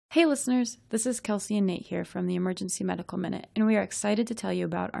Hey listeners, this is Kelsey and Nate here from the Emergency Medical Minute, and we are excited to tell you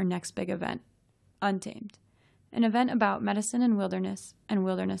about our next big event, Untamed, an event about medicine and wilderness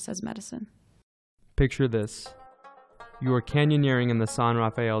as medicine. Picture this. You are canyoneering in the San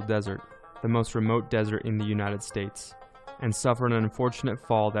Rafael Desert, the most remote desert in the United States, and suffer an unfortunate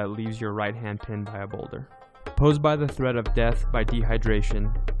fall that leaves your right hand pinned by a boulder. Posed by the threat of death by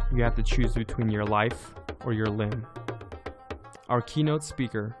dehydration, you have to choose between your life or your limb. Our keynote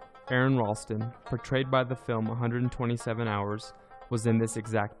speaker, Aron Ralston, portrayed by the film 127 Hours, was in this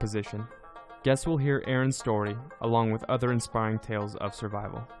exact position. Guests will hear Aron's story, along with other inspiring tales of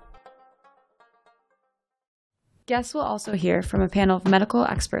survival. Guests will also hear from a panel of medical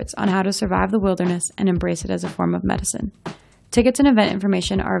experts on how to survive the wilderness and embrace it as a form of medicine. Tickets and event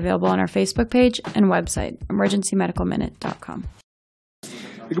information are available on our Facebook page and website, emergencymedicalminute.com.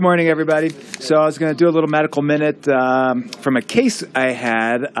 Good morning, everybody. So I was going to do a little medical minute from a case I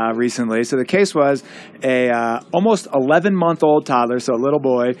had recently. So the case was a almost 11-month-old toddler, so a little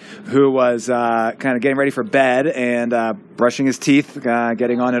boy, who was kind of getting ready for bed and brushing his teeth,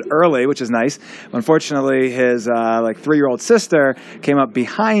 getting on it early, which is nice. Unfortunately, his 3-year-old sister came up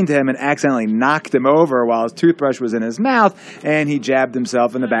behind him and accidentally knocked him over while his toothbrush was in his mouth, and he jabbed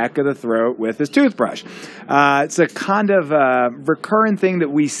himself in the back of the throat with his toothbrush. It's a kind of recurrent thing that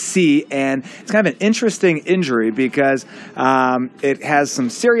we see, and it's kind of an interesting injury because it has some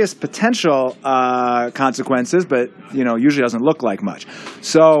serious potential consequences, but usually doesn't look like much.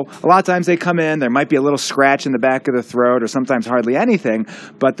 So a lot of times they come in, there might be a little scratch in the back of the throat, or sometimes hardly anything.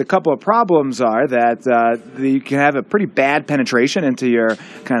 But the couple of problems are that you can have a pretty bad penetration into your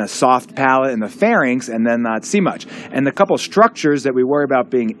kind of soft palate and the pharynx, and then not see much. And the couple of structures that we worry about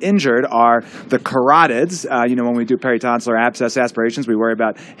being injured are the carotids. When we do peritonsillar abscess aspirations, we worry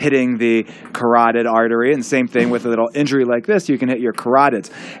about hitting the carotid artery, and same thing with a little injury like this, you can hit your carotids.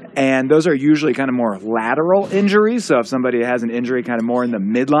 And those are usually kind of more lateral injuries, so if somebody has an injury kind of more in the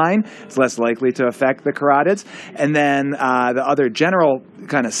midline, it's less likely to affect the carotids. And then the other general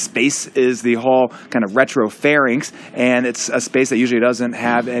kind of space is the whole kind of retropharynx, and it's a space that usually doesn't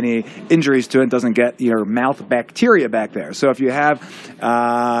have any injuries to it, doesn't get your mouth bacteria back there. So if you have,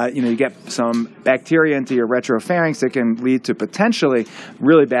 you get some bacteria into your retropharynx, it can lead to potentially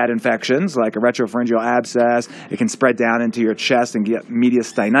really bad infections like a retropharyngeal abscess. It can spread down into your chest and get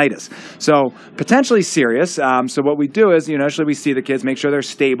mediastinitis. So potentially serious. So what we do is, initially we see the kids, make sure they're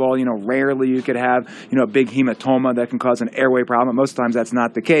stable. Rarely you could have, a big hematoma that can cause an airway problem. Most times that's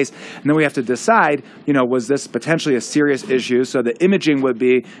not the case. And then we have to decide, was this potentially a serious issue? So the imaging would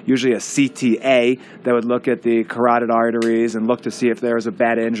be usually a CTA that would look at the carotid arteries and look to see if there was a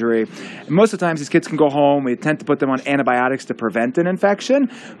bad injury. And most of the times these kids can go home. We tend to put them on antibiotics to prevent an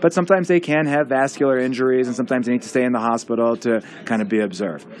infection, but sometimes they can have vascular injuries, and sometimes they need to stay in the hospital to kind of be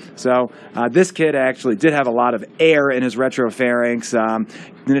observed. So this kid actually did have a lot of air in his retropharynx,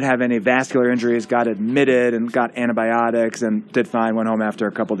 didn't have any vascular injuries, got admitted and got antibiotics, and did fine, went home after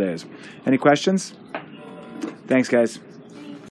a couple days. Any questions? Thanks, guys.